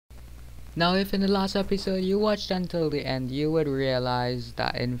Now if in the last episode you watched until the end, you would realize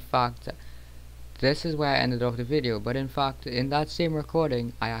that in fact this is where I ended off the video, but in fact in that same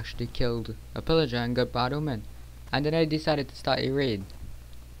recording I actually killed a pillager and got bad omen, and then I decided to start a raid.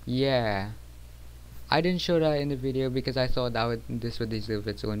 Yeah, I didn't show that in the video because I thought that this would deserve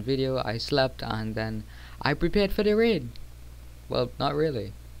its own video. I slept and then I prepared for the raid. Well, not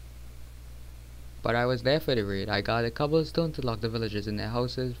really, but I was there for the raid. I got a cobblestone to lock the villagers in their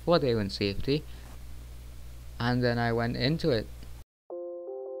houses for their own safety, and then I went into it.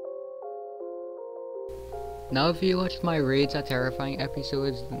 Now if you watched my Raids Are Terrifying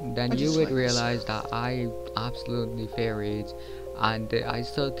episodes, then you would realize that I absolutely fear raids, and I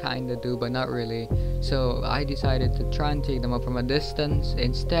still kinda do, but not really. So I decided to try and take them up from a distance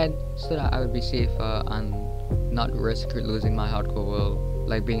instead, so that I would be safer and not risk losing my hardcore world,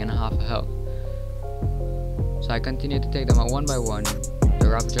 like being in half a health. So I continued to take them out one by one. The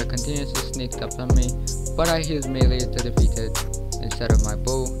Ravager continues to sneak up on me, but I used melee to defeat it instead of my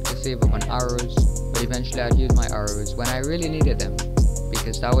bow to save up on arrows, but eventually I'd use my arrows when I really needed them,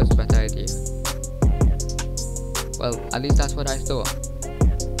 because that was the better idea. Well, at least that's what I thought.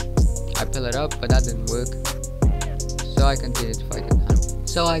 I pillared up, but that didn't work, so I continued to fight it.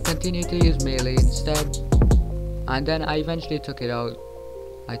 So I continued to use melee instead, and then I eventually took it out.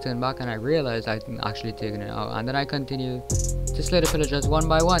 I turned back and I realized I'd actually taken it out, and then I continued to slay the pillagers one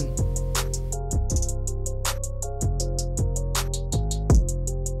by one.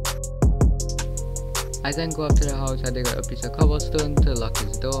 I then go up to the house. I dig out a piece of cobblestone to lock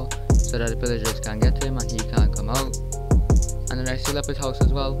his door so that the pillagers can't get to him and he can't come out, and then I seal up his house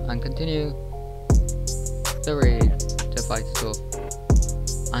as well and continue the raid to fight it off.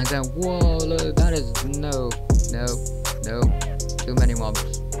 And then whoa, look, that is no, too many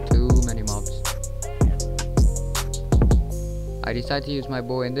mobs. I decided to use my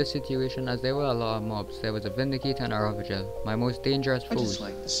bow in this situation as there were a lot of mobs. There was a Vindicator and a Ravager, my most dangerous foes. I just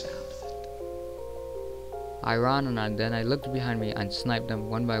like the sound of it. I ran and then I looked behind me and sniped them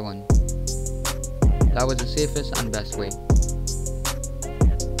one by one. That was the safest and best way.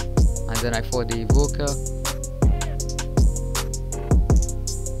 And then I fought the Evoker.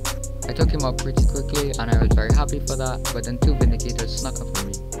 I took him out pretty quickly and I was very happy for that, but then two Vindicators snuck up on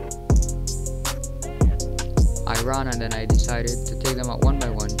me. I ran and then I decided to take them out one by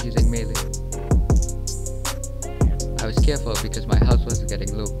one using melee. I was careful because my health was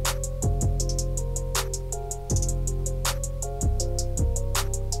getting low.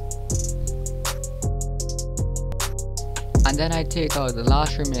 And then I take out the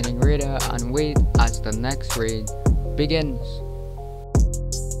last remaining raider and wait as the next raid begins.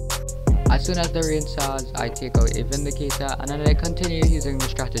 As soon as the raid starts, I take out a Vindicator and then I continue using the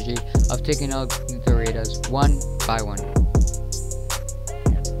strategy of taking out the raiders one by one.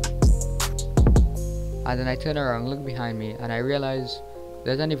 And then I turn around, look behind me, and I realize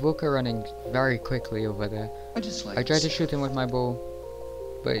there's an Evoker running very quickly over there. I tried to shoot him with my bow,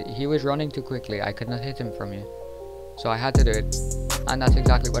 but he was running too quickly. I could not hit him from here. So I had to do it, and that's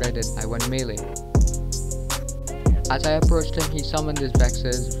exactly what I did. I went melee. As I approached him, he summoned his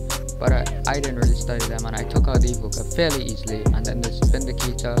Vexes, but I didn't really study them, and I took out the Evoker fairly easily. And then this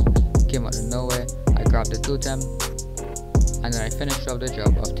Vindicator came out of nowhere. I grabbed the totem, and then I finished off the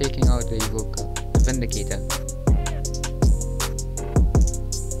job of taking out the Evoker, the Vindicator.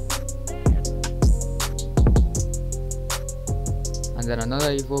 And then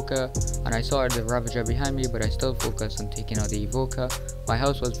another Evoker, and I saw the Ravager behind me, but I still focused on taking out the Evoker. My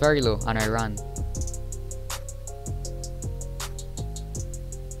health was very low and I ran.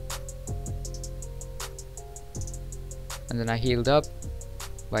 And then I healed up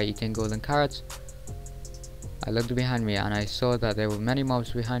by eating golden carrots. I looked behind me and I saw that there were many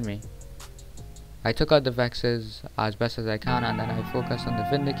mobs behind me. I took out the Vexes as best as I can, and then I focused on the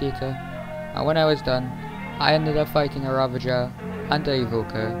Vindicator, and when I was done, I ended up fighting a Ravager and the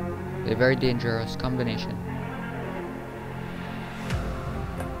Evoker, a very dangerous combination.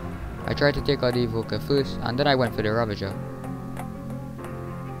 I tried to take out the Evoker first, and then I went for the Ravager.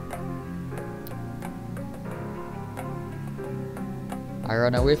 I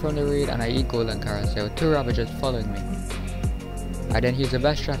ran away from the raid and I eat golden carrots. There were two Ravagers following me. I then used the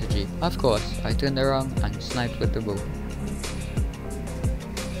best strategy. Of course, I turned around and sniped with the bow.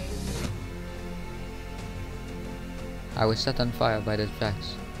 I was set on fire by this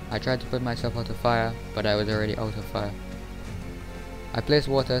Vex. I tried to put myself out of fire, but I was already out of fire. I placed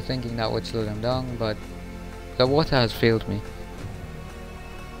water thinking that would slow them down, but the water has failed me.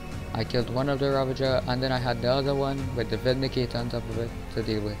 I killed one of the Ravager, and then I had the other one with the Vindicator on top of it to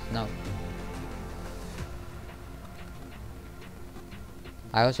deal with now.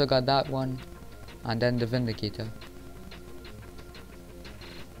 I also got that one, and then the Vindicator.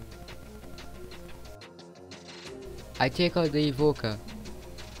 I take out the Evoker,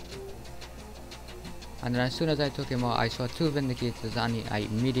 and then as soon as I took him out, I saw 2 Vindicators, and I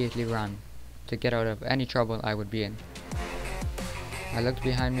immediately ran to get out of any trouble I would be in. I looked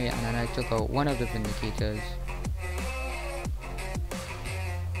behind me, and then I took out one of the Vindicators.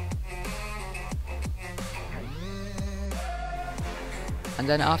 And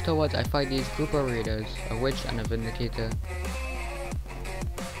then afterwards I fight these group of raiders, a witch and a Vindicator.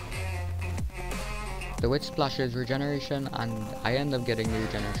 The witch splashes regeneration, and I end up getting the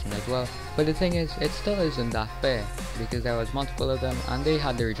regeneration as well. But the thing is, it still isn't that fair, because there was multiple of them and they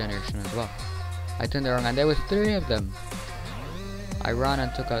had the regeneration as well. I turned around and there was 3 of them. I ran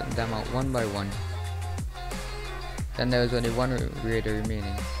and took them out one by one. Then there was only 1 raider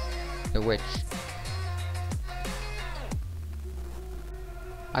remaining, the witch.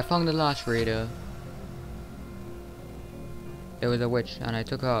 I found the last raider. There was a witch and I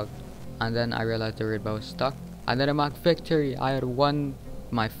took her out, and then I realized the raid bar was stuck, and then I marked victory. I had won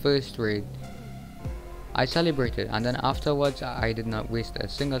my first raid. I celebrated, and then afterwards I did not waste a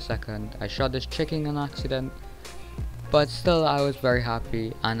single second. I shot this chicken on accident, but still I was very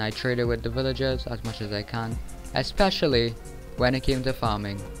happy, and I traded with the villagers as much as I can, especially when it came to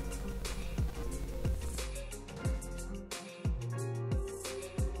farming.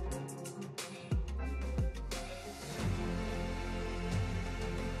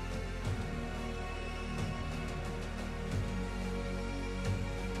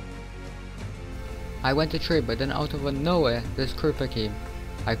 I went to trade, but then out of nowhere this creeper came.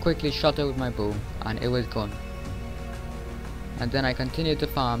 I quickly shot it with my bow and it was gone. And then I continued to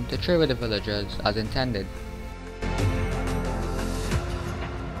farm to trade with the villagers as intended.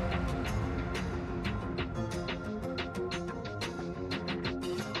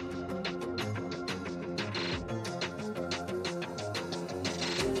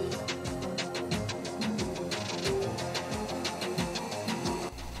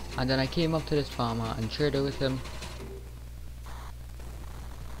 And then I came up to this farmer and traded with him.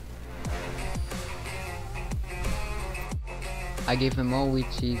 I gave him more wheat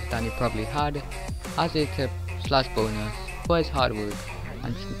seeds than he probably had as a tip / bonus for his hard work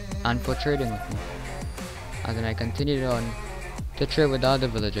and for trading with me. And then I continued on to trade with the other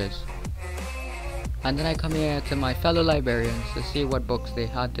villagers. And then I come here to my fellow librarians to see what books they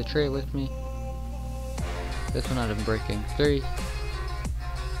had to trade with me. This one had Breaking 3.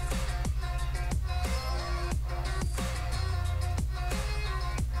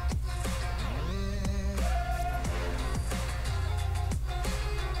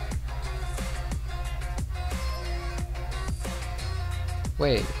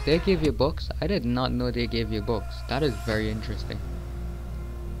 Wait, they give you books? I did not know they gave you books. That is very interesting.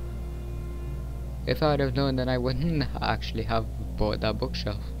 If I would have known, then I wouldn't actually have bought that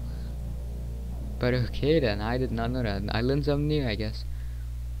bookshelf. But okay then, I did not know that. I learned something new, I guess.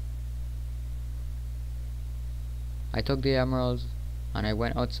 I took the emeralds and I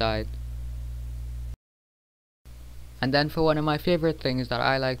went outside. And then for one of my favorite things that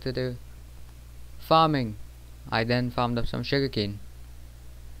I like to do, farming. I then farmed up some sugarcane.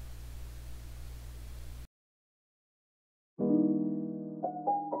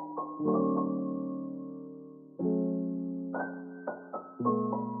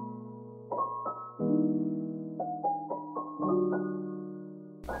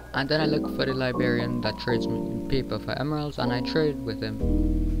 And then I look for the librarian that trades me paper for emeralds, and I trade with him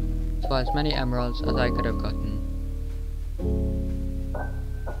for as many emeralds as I could have gotten.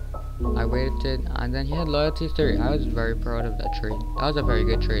 I waited, and then he had loyalty 3. I was very proud of that trade. That was a very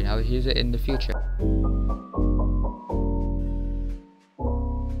good trade. I would use it in the future.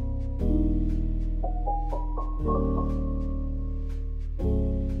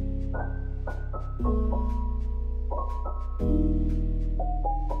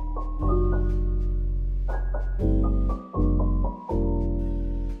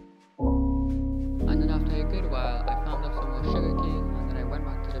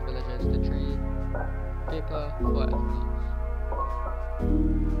 Paper for emeralds.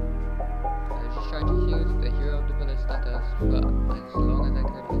 I was just trying to use the hero of the village status for as long as I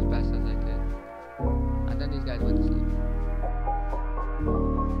could, as best as I could. And then these guys went to sleep.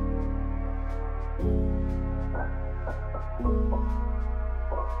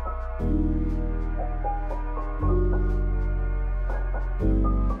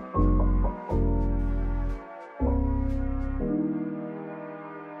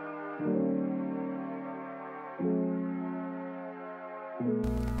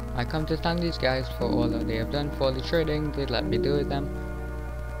 I come to thank these guys for all that they have done for all the trading they let me do with them,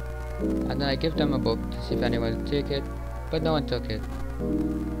 and then I give them a book to see if anyone would take it, but no one took it.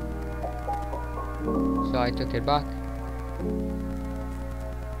 So I took it back,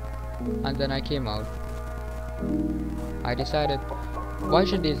 and then I came out. I decided, why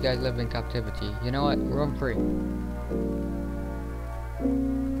should these guys live in captivity? You know what? Run free.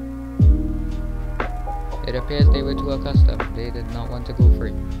 It appears they were too accustomed. They did not want to go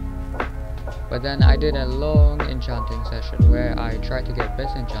free. But then I did a long enchanting session where I tried to get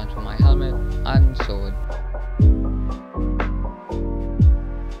best enchants for my helmet and sword.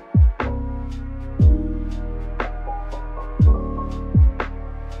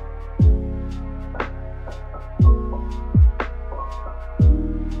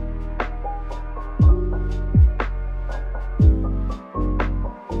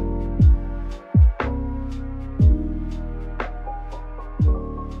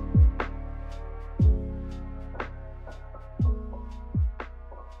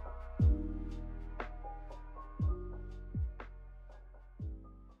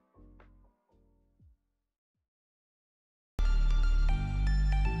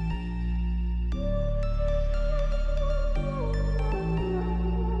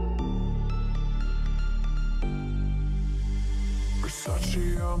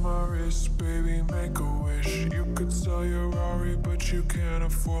 Versace on my wrist, baby, make a wish. You could sell your Rari, but you can't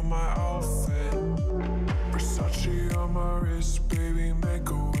afford my outfit. Versace on my wrist, baby, make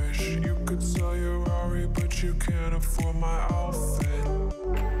a wish. You could sell your Rari, but you can't afford my outfit.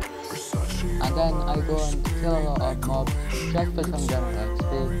 And then I go and kill a lot of mobs just for some general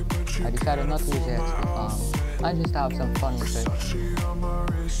XP. I decided not to use the XP farm. I just have some fun with it.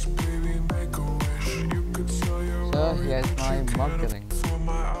 So here's my mob killing.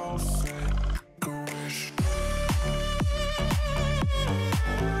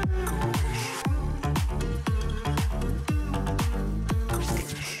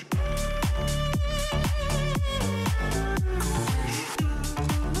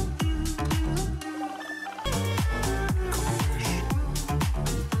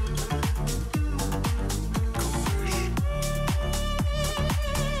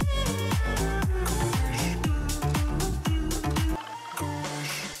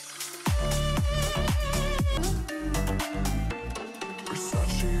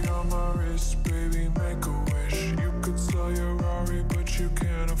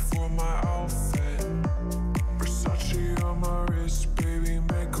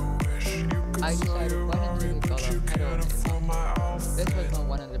 I decided why not really call up head on it. This was not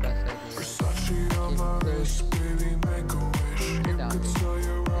one of the best ideas. Keep close, sit down, because I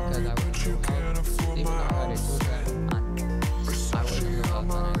was so out, even though I had a toolset and I wasn't as out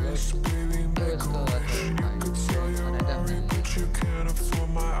when I looked, it was still a terrifying experience, and I definitely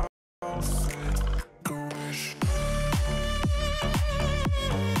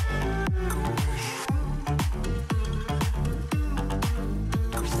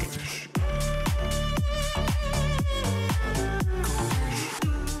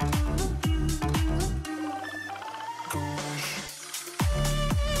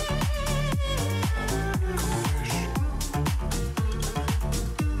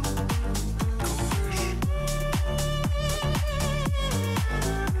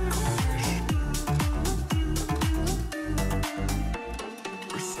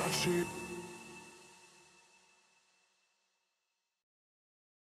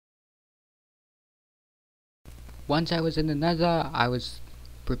Once I was in the Nether, I was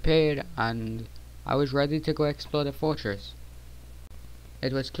prepared and I was ready to go explore the fortress.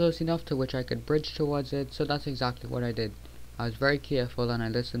 It was close enough to which I could bridge towards it, so that's exactly what I did. I was very careful and I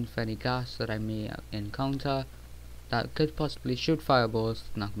listened for any gas that I may encounter that could possibly shoot fireballs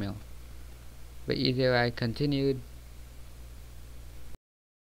to knock me off. But either I continued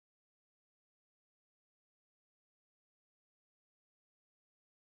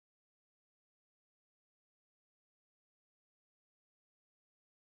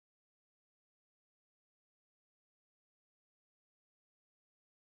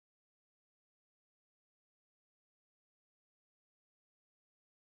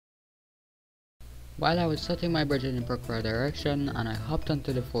while I was setting my bridge in a proper direction and I hopped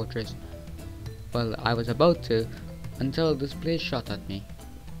onto the fortress. Well, I was about to, until this place shot at me.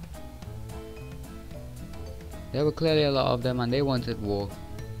 There were clearly a lot of them and they wanted war.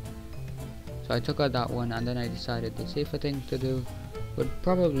 So I took out that one and then I decided the safer thing to do would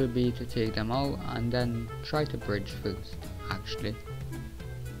probably be to take them out and then try to bridge first, actually.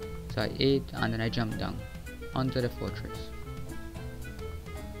 So I ate and then I jumped down onto the fortress.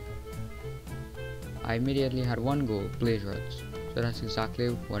 I immediately had one goal, blaze rods, so that's exactly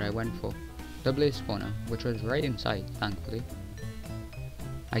what I went for. The blaze spawner, which was right in sight, thankfully.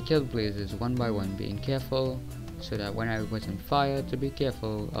 I killed blazes one by one, being careful so that when I was in fire to be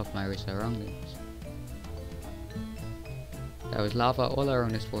careful of my surroundings. There was lava all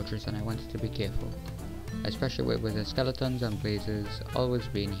around this fortress and I wanted to be careful, especially with the skeletons and blazes always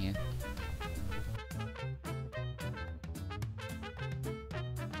being here.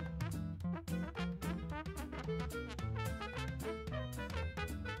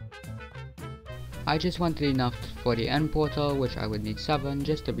 I just wanted enough for the end portal, which I would need 7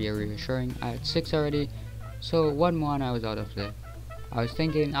 just to be reassuring. I had 6 already, so 1 more and I was out of there. I was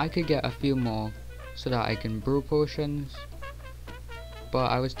thinking I could get a few more so that I can brew potions, but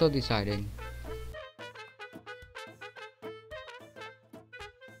I was still deciding.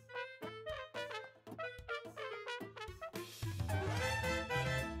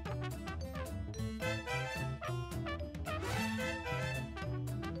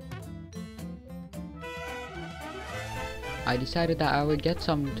 I decided that I would get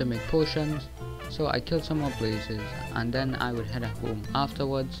some to make potions, so I killed some more blazes and then I would head home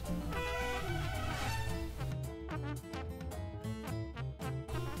afterwards.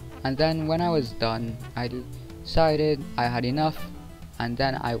 And then when I was done, I decided I had enough, and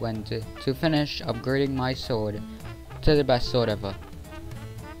then I went to finish upgrading my sword to the best sword ever.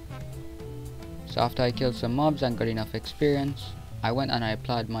 So after I killed some mobs and got enough experience, I went and I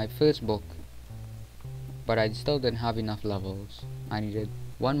applied my first book. But I still didn't have enough levels. I needed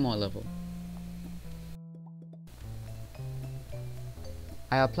 1 more level.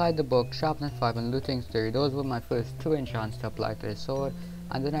 I applied the book, Sharpness 5 and Looting 3. Those were my first 2 enchants to apply to the sword.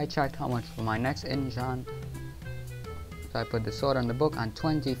 And then I checked how much for my next enchant. So I put the sword on the book and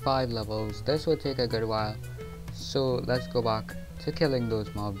 25 levels. This will take a good while. So let's go back to killing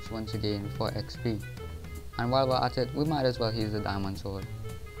those mobs once again for XP. And while we're at it, we might as well use the diamond sword.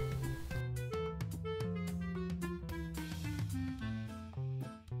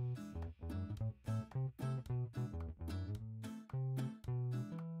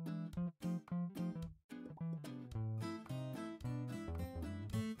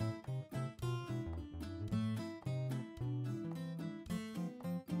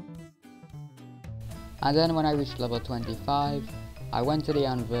 And then when I reached level 25, I went to the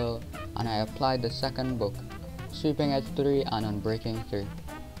anvil and I applied the second book, Sweeping Edge 3 and Unbreaking 3.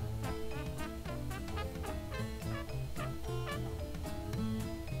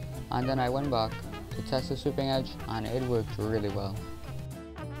 And then I went back to test the Sweeping Edge and it worked really well.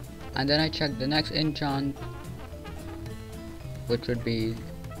 And then I checked the next enchant, which would be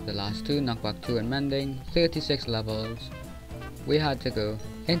the last 2, Knockback 2 and Mending, 36 levels. We had to go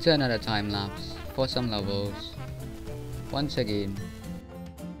into another time lapse for some levels once again.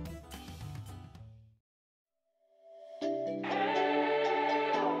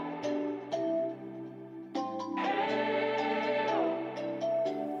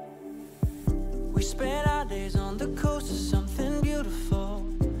 We spent our days on the coast of something beautiful.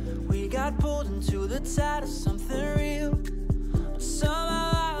 We got pulled into the tide of something real. But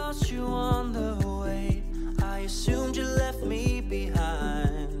somehow I lost you on the way. I assumed you left me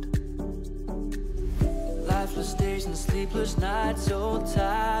behind. Lifeless days and sleepless nights, so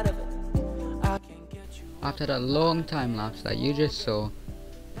tired of it. I can't get you. After that long time lapse that you just saw,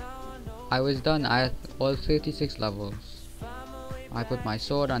 I was done at all 36 levels. I put my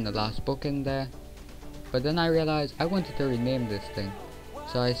sword and the last book in there, but then I realized I wanted to rename this thing.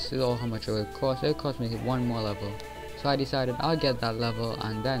 So I saw how much it would cost. It would cost me 1 more level. So I decided I'll get that level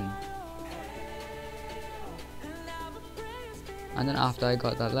and then after I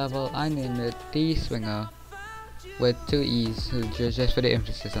got that level, I named it The Swinger with 2 E's, just for the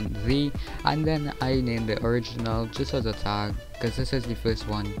emphasis on Z, and then I named the original just as a tag because this is the first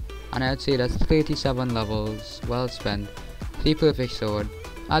one, and I would say that's 37 levels well spent. The perfect sword.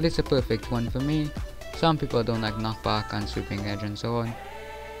 At least a perfect one for me. Some people don't like knockback and sweeping edge and so on,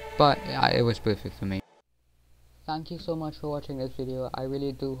 but it was perfect for me. Thank you so much for watching this video. I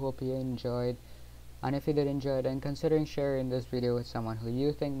really do hope you enjoyed, and if you did enjoy, then consider sharing this video with someone who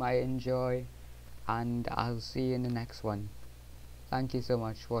you think might enjoy, and I'll see you in the next one. Thank you so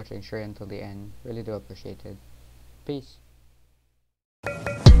much for watching straight until the end. Really do appreciate it. Peace.